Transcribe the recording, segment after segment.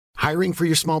Hiring for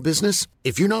your small business?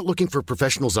 If you're not looking for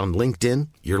professionals on LinkedIn,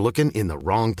 you're looking in the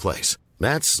wrong place.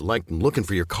 That's like looking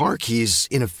for your car keys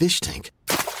in a fish tank.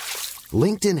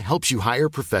 LinkedIn helps you hire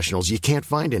professionals you can't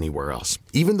find anywhere else,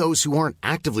 even those who aren't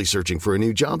actively searching for a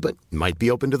new job but might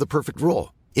be open to the perfect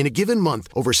role. In a given month,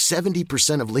 over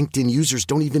 70% of LinkedIn users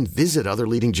don't even visit other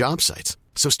leading job sites.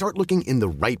 So start looking in the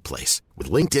right place.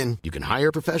 With LinkedIn, you can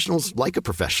hire professionals like a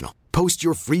professional. Post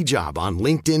your free job on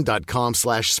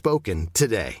linkedin.com/spoken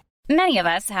today. Many of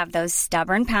us have those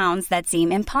stubborn pounds that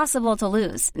seem impossible to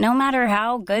lose, no matter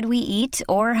how good we eat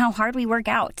or how hard we work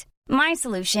out. My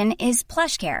solution is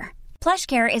PlushCare.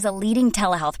 PlushCare is a leading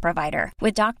telehealth provider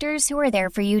with doctors who are there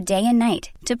for you day and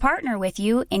night to partner with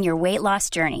you in your weight loss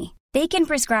journey. They can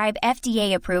prescribe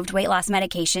FDA-approved weight loss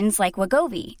medications like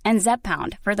Wegovy and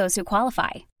Zepbound for those who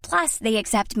qualify. Plus, they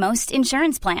accept most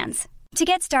insurance plans. To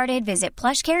get started, visit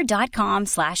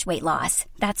plushcare.com/weightloss.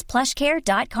 That's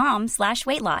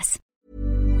plushcare.com/weightloss.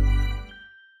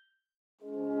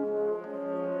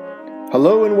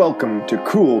 Hello and welcome to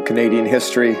Cool Canadian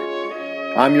History.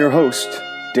 I'm your host,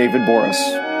 David Boris.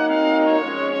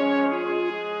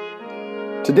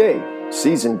 Today,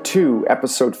 Season 2,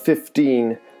 Episode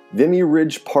 15, Vimy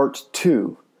Ridge Part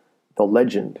 2, The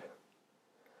Legend.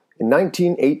 In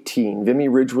 1918, Vimy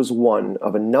Ridge was one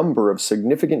of a number of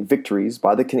significant victories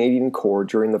by the Canadian Corps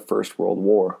during the First World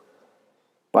War.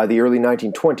 By the early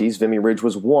 1920s, Vimy Ridge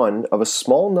was one of a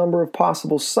small number of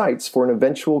possible sites for an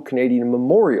eventual Canadian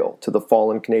memorial to the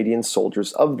fallen Canadian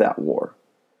soldiers of that war.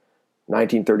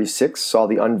 1936 saw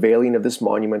the unveiling of this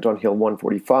monument on Hill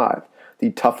 145,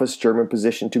 the toughest German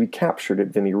position to be captured at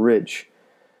Vimy Ridge.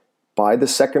 By the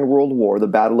Second World War, the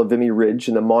Battle of Vimy Ridge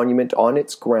and the monument on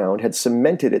its ground had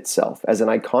cemented itself as an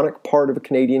iconic part of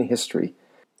Canadian history.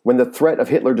 When the threat of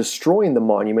Hitler destroying the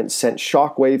monument sent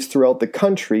shockwaves throughout the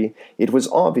country, it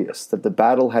was obvious that the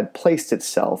battle had placed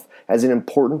itself as an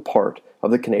important part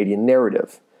of the Canadian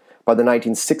narrative. By the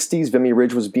 1960s, Vimy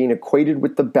Ridge was being equated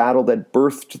with the battle that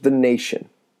birthed the nation.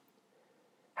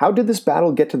 How did this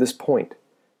battle get to this point?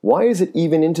 Why is it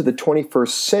even into the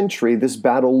 21st century this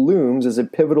battle looms as a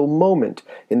pivotal moment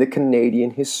in the Canadian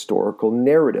historical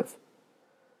narrative?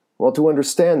 Well, to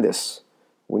understand this,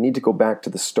 we need to go back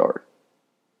to the start.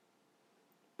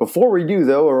 Before we do,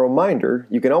 though, a reminder,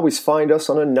 you can always find us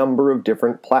on a number of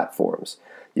different platforms.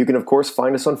 You can, of course,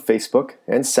 find us on Facebook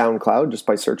and SoundCloud just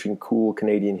by searching Cool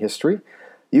Canadian History.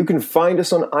 You can find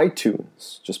us on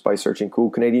iTunes just by searching Cool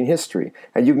Canadian History.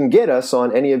 And you can get us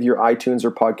on any of your iTunes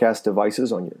or podcast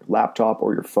devices on your laptop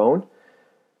or your phone.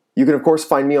 You can, of course,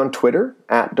 find me on Twitter,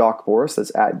 at DocBoris,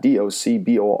 that's at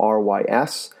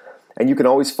DocBorys. And you can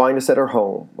always find us at our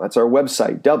home. That's our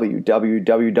website,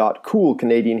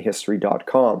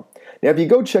 www.coolcanadianhistory.com. Now, if you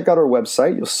go check out our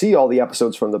website, you'll see all the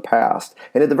episodes from the past.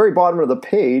 And at the very bottom of the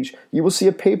page, you will see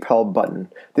a PayPal button.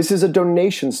 This is a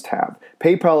donations tab.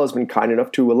 PayPal has been kind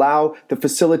enough to allow the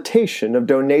facilitation of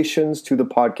donations to the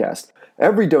podcast.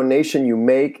 Every donation you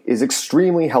make is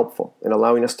extremely helpful in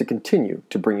allowing us to continue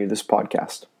to bring you this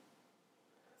podcast.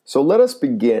 So let us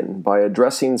begin by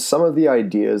addressing some of the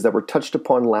ideas that were touched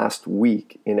upon last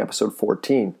week in episode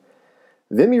 14.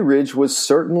 Vimy Ridge was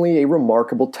certainly a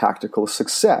remarkable tactical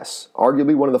success,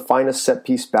 arguably one of the finest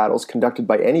set-piece battles conducted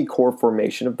by any corps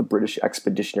formation of the British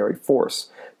Expeditionary Force.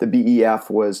 The BEF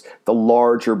was the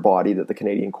larger body that the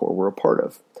Canadian Corps were a part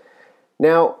of.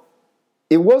 Now,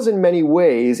 it was in many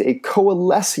ways a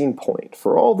coalescing point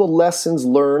for all the lessons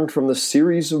learned from the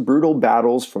series of brutal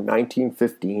battles from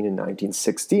 1915 and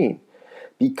 1916.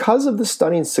 Because of the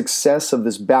stunning success of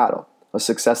this battle, a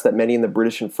success that many in the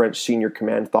British and French senior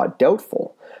command thought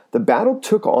doubtful, the battle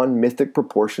took on mythic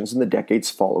proportions in the decades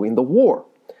following the war.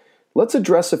 Let's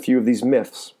address a few of these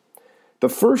myths. The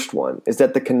first one is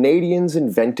that the Canadians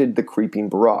invented the creeping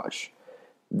barrage.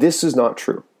 This is not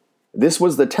true. This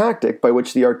was the tactic by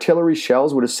which the artillery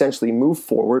shells would essentially move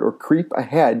forward or creep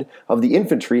ahead of the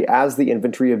infantry as the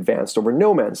infantry advanced over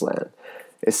no man's land.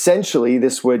 Essentially,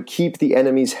 this would keep the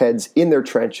enemy's heads in their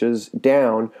trenches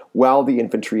down while the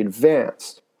infantry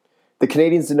advanced. The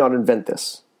Canadians did not invent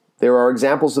this. There are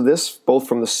examples of this both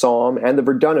from the Somme and the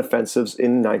Verdun offensives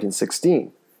in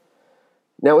 1916.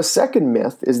 Now, a second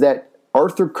myth is that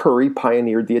Arthur Currie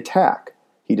pioneered the attack.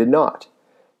 He did not.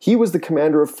 He was the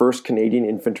commander of 1st Canadian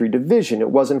Infantry Division.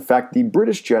 It was, in fact, the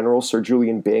British General Sir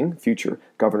Julian Byng, future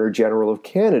Governor-General of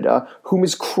Canada, whom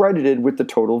is credited with the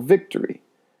total victory.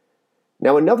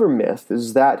 Now, another myth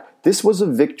is that this was a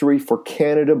victory for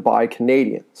Canada by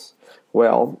Canadians.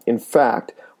 Well, in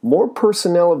fact, more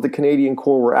personnel of the Canadian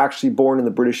Corps were actually born in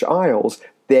the British Isles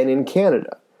than in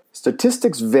Canada.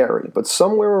 Statistics vary, but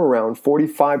somewhere around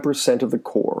 45% of the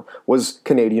Corps was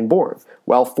Canadian-born,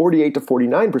 while 48 to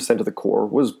 49% of the Corps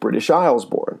was British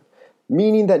Isles-born,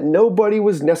 meaning that nobody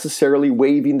was necessarily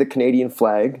waving the Canadian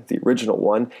flag, the original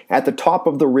one, at the top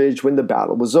of the ridge when the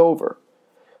battle was over.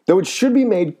 Though it should be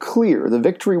made clear, the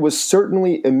victory was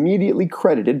certainly immediately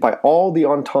credited by all the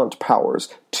Entente powers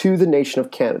to the nation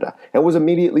of Canada, and was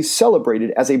immediately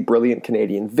celebrated as a brilliant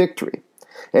Canadian victory.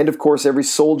 And of course, every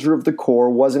soldier of the Corps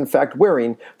was in fact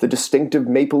wearing the distinctive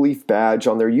maple leaf badge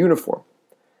on their uniform.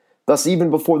 Thus, even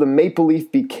before the maple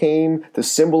leaf became the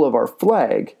symbol of our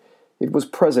flag, it was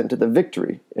present at the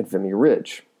victory at Vimy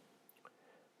Ridge.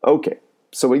 Okay,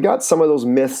 so we got some of those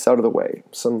myths out of the way,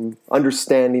 some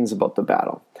understandings about the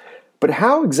battle. But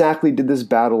how exactly did this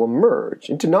battle emerge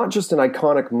into not just an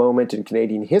iconic moment in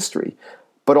Canadian history,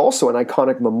 but also an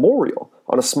iconic memorial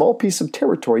on a small piece of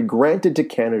territory granted to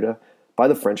Canada by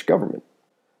the French government?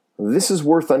 This is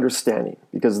worth understanding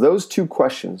because those two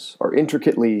questions are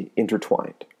intricately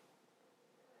intertwined.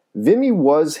 Vimy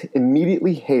was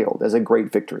immediately hailed as a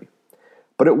great victory,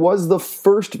 but it was the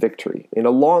first victory in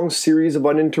a long series of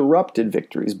uninterrupted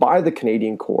victories by the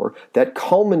Canadian Corps that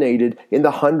culminated in the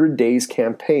 100 Days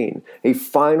Campaign, a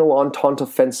final Entente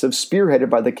offensive spearheaded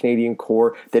by the Canadian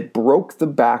Corps that broke the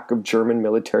back of German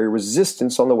military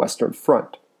resistance on the Western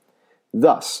Front.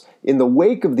 Thus, in the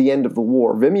wake of the end of the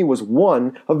war, Vimy was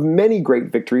one of many great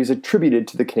victories attributed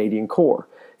to the Canadian Corps.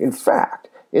 In fact,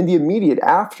 in the immediate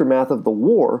aftermath of the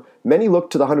war, many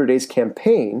looked to the 100 Days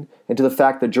Campaign and to the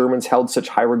fact that Germans held such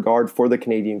high regard for the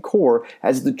Canadian Corps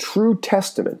as the true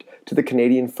testament to the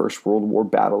Canadian First World War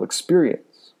battle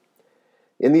experience.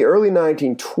 In the early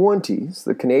 1920s,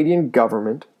 the Canadian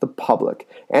government, the public,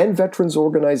 and veterans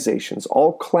organizations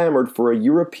all clamored for a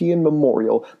European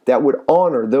memorial that would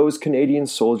honor those Canadian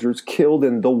soldiers killed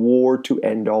in the war to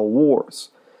end all wars.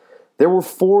 There were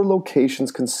 4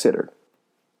 locations considered.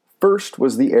 First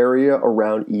was the area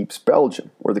around Ypres, Belgium,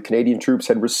 where the Canadian troops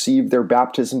had received their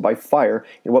baptism by fire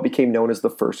in what became known as the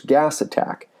First Gas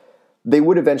Attack. They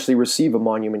would eventually receive a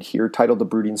monument here titled The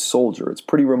Brooding Soldier. It's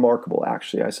pretty remarkable,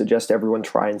 actually. I suggest everyone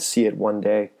try and see it one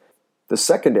day. The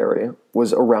second area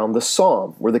was around the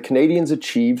Somme, where the Canadians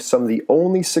achieved some of the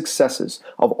only successes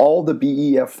of all the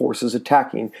BEF forces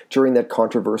attacking during that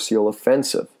controversial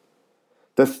offensive.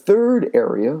 The third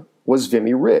area was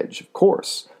Vimy Ridge, of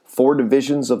course. 4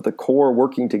 divisions of the Corps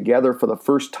working together for the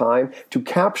first time to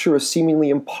capture a seemingly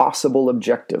impossible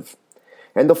objective.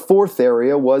 And the fourth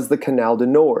area was the Canal du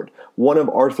Nord, one of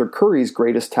Arthur Currie's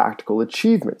greatest tactical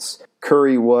achievements.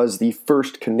 Currie was the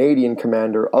first Canadian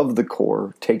commander of the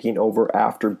Corps, taking over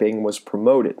after Byng was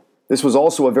promoted. This was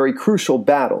also a very crucial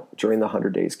battle during the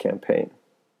 100 Days Campaign.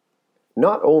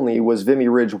 Not only was Vimy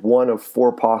Ridge one of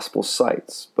 4 possible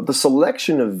sites, but the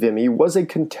selection of Vimy was a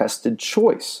contested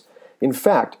choice. In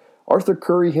fact, Arthur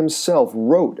Currie himself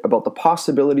wrote about the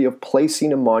possibility of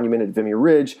placing a monument at Vimy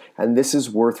Ridge, and this is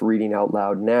worth reading out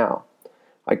loud now.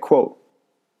 I quote,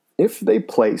 "If they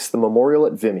place the memorial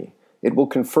at Vimy, it will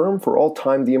confirm for all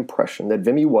time the impression that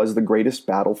Vimy was the greatest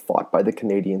battle fought by the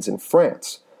Canadians in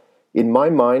France. In my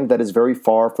mind, that is very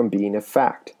far from being a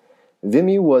fact.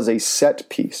 Vimy was a set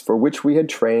piece for which we had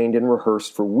trained and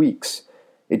rehearsed for weeks.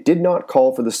 It did not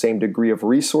call for the same degree of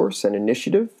resource and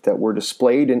initiative that were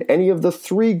displayed in any of the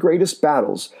 3 greatest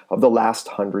battles of the last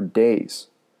 100 days."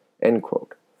 End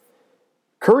quote.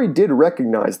 Currie did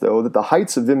recognize, though, that the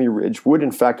heights of Vimy Ridge would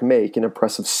in fact make an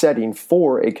impressive setting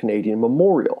for a Canadian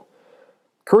memorial.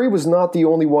 Currie was not the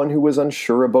only one who was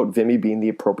unsure about Vimy being the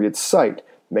appropriate site.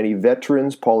 Many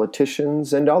veterans,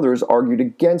 politicians, and others argued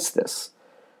against this.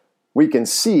 We can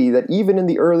see that even in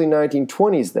the early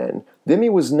 1920s then, Vimy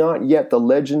was not yet the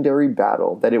legendary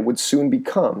battle that it would soon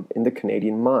become in the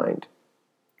Canadian mind.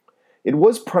 It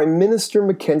was Prime Minister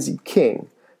Mackenzie King,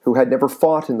 who had never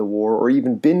fought in the war or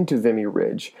even been to Vimy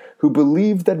Ridge, who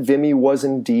believed that Vimy was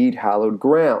indeed hallowed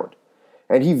ground,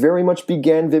 and he very much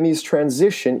began Vimy's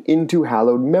transition into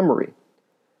hallowed memory.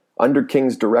 Under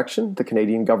King's direction, the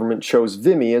Canadian government chose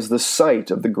Vimy as the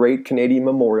site of the great Canadian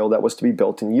memorial that was to be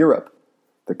built in Europe.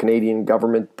 The Canadian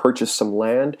government purchased some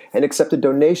land and accepted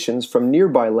donations from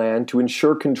nearby land to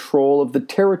ensure control of the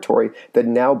territory that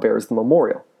now bears the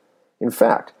memorial. In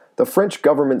fact, the French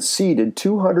government ceded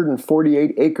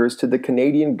 248 acres to the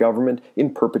Canadian government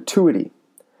in perpetuity.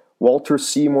 Walter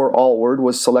Seymour Allward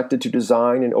was selected to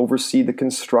design and oversee the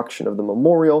construction of the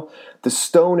memorial. The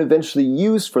stone eventually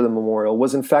used for the memorial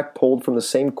was in fact pulled from the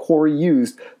same quarry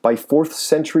used by 4th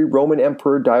century Roman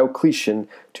Emperor Diocletian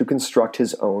to construct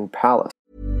his own palace.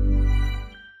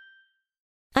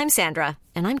 I'm Sandra,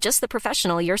 and I'm just the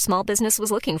professional your small business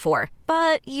was looking for.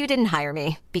 But you didn't hire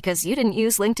me because you didn't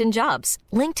use LinkedIn Jobs.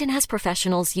 LinkedIn has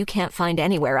professionals you can't find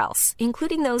anywhere else,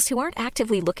 including those who aren't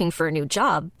actively looking for a new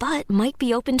job, but might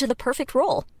be open to the perfect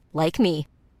role, like me.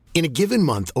 In a given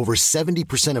month, over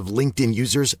 70% of LinkedIn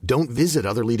users don't visit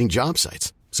other leading job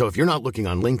sites. So if you're not looking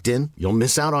on LinkedIn, you'll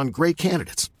miss out on great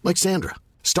candidates like Sandra.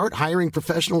 Start hiring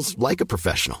professionals like a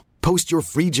professional. Post your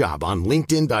free job on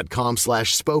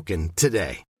linkedin.com/spoken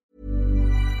today.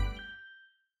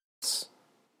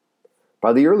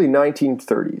 By the early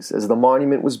 1930s, as the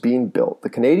monument was being built, the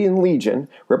Canadian Legion,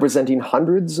 representing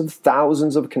hundreds of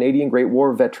thousands of Canadian Great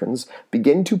War veterans,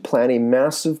 began to plan a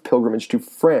massive pilgrimage to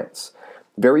France.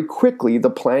 Very quickly, the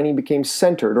planning became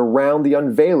centered around the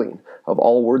unveiling of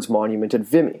Allward's monument at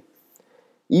Vimy.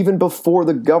 Even before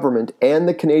the government and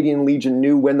the Canadian Legion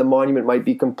knew when the monument might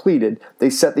be completed, they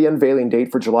set the unveiling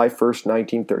date for July 1st,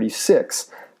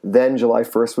 1936. Then July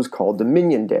 1st was called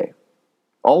Dominion Day.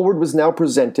 Allward was now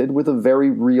presented with a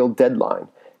very real deadline.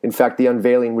 In fact, the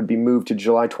unveiling would be moved to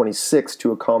July 26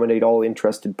 to accommodate all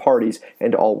interested parties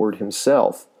and Allward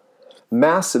himself.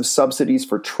 Massive subsidies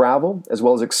for travel, as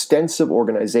well as extensive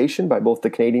organization by both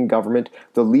the Canadian government,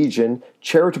 the Legion,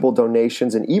 charitable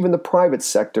donations, and even the private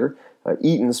sector,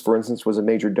 Eaton's, for instance, was a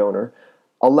major donor,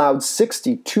 allowed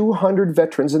 6,200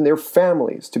 veterans and their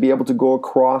families to be able to go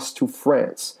across to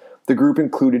France. The group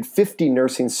included 50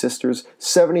 nursing sisters,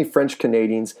 70 French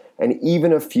Canadians, and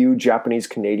even a few Japanese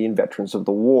Canadian veterans of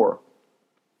the war.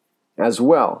 As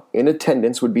well, in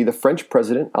attendance would be the French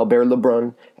President Albert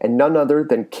Lebrun and none other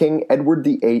than King Edward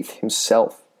VIII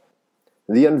himself.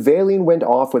 The unveiling went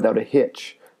off without a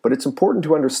hitch, but it's important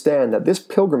to understand that this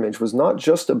pilgrimage was not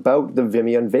just about the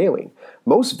Vimy unveiling.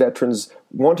 Most veterans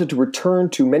wanted to return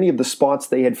to many of the spots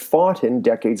they had fought in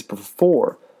decades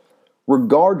before.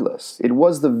 Regardless, it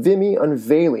was the Vimy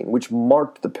unveiling which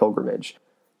marked the pilgrimage.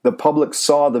 The public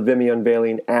saw the Vimy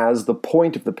unveiling as the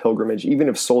point of the pilgrimage, even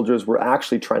if soldiers were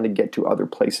actually trying to get to other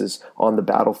places on the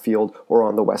battlefield or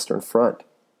on the Western Front.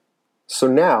 So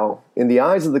now, in the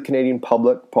eyes of the Canadian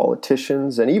public,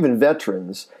 politicians, and even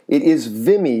veterans, it is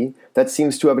Vimy that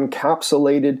seems to have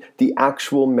encapsulated the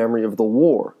actual memory of the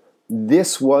war.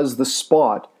 This was the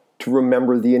spot to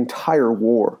remember the entire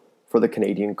war for the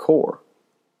Canadian Corps.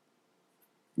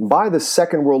 By the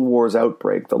Second World War's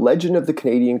outbreak, the legend of the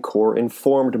Canadian Corps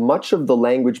informed much of the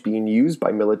language being used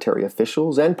by military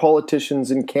officials and politicians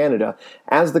in Canada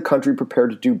as the country prepared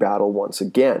to do battle once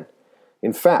again.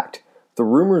 In fact, the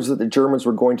rumors that the Germans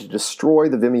were going to destroy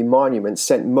the Vimy Monument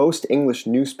sent most English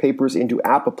newspapers into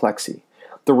apoplexy.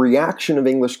 The reaction of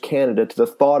English Canada to the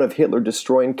thought of Hitler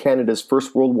destroying Canada's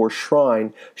First World War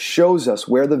shrine shows us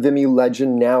where the Vimy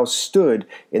legend now stood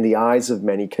in the eyes of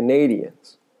many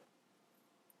Canadians.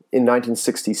 In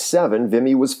 1967,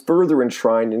 Vimy was further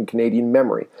enshrined in Canadian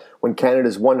memory when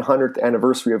Canada's 100th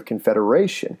anniversary of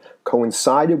Confederation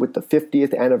coincided with the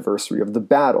 50th anniversary of the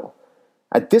battle.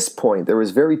 At this point, there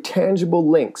is very tangible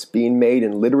links being made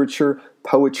in literature,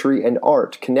 poetry, and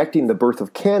art connecting the birth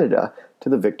of Canada to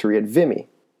the victory at Vimy.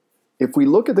 If we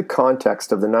look at the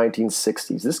context of the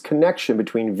 1960s, this connection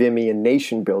between Vimy and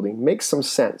nation building makes some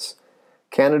sense.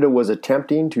 Canada was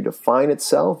attempting to define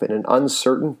itself in an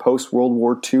uncertain post-World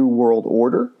War II world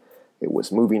order. It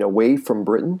was moving away from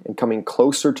Britain and coming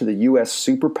closer to the U.S.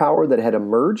 superpower that had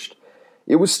emerged.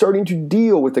 It was starting to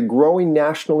deal with a growing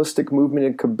nationalistic movement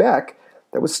in Quebec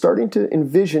that was starting to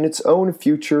envision its own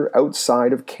future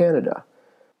outside of Canada.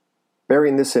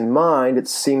 Bearing this in mind, it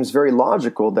seems very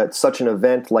logical that such an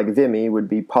event like Vimy would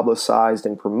be publicized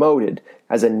and promoted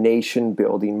as a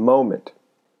nation-building moment.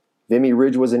 Vimy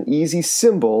Ridge was an easy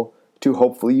symbol to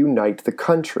hopefully unite the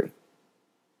country.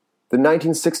 The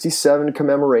 1967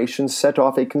 commemorations set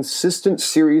off a consistent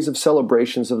series of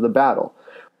celebrations of the battle.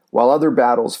 While other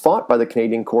battles fought by the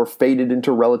Canadian Corps faded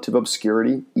into relative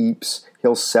obscurity, Ypres,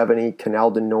 Hill 70,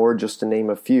 Canal du Nord, just to name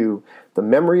a few, the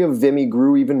memory of Vimy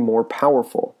grew even more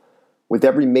powerful. With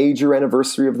every major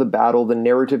anniversary of the battle, the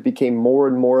narrative became more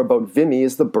and more about Vimy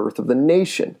as the birth of the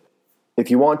nation. If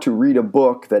you want to read a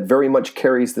book that very much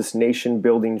carries this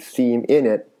nation-building theme in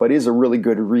it, but is a really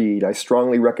good read, I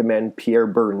strongly recommend Pierre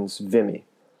Berton's Vimy.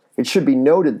 It should be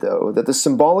noted, though, that the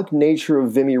symbolic nature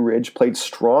of Vimy Ridge played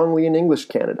strongly in English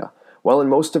Canada, while in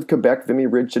most of Quebec, Vimy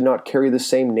Ridge did not carry the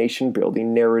same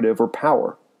nation-building narrative or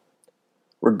power.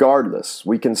 Regardless,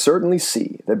 we can certainly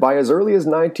see that by as early as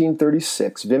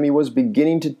 1936, Vimy was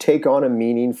beginning to take on a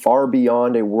meaning far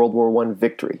beyond a World War I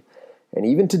victory, and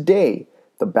even today,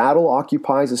 the battle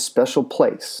occupies a special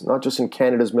place, not just in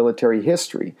Canada's military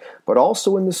history, but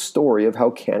also in the story of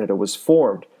how Canada was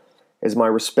formed. As my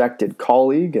respected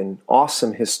colleague and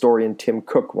awesome historian Tim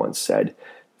Cook once said,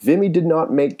 Vimy did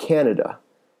not make Canada.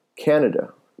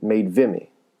 Canada made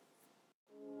Vimy.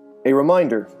 A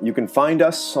reminder, you can find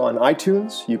us on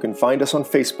iTunes, you can find us on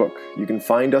Facebook, you can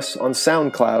find us on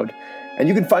SoundCloud, and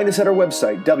you can find us at our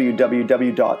website,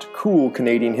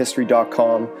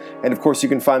 www.coolcanadianhistory.com. And of course, you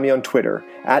can find me on Twitter,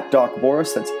 at Doc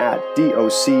Boris, that's at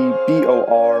DOCBORYS.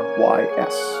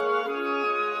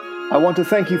 I want to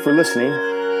thank you for listening.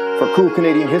 For Cool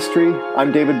Canadian History,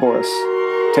 I'm David Boris.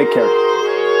 Take care.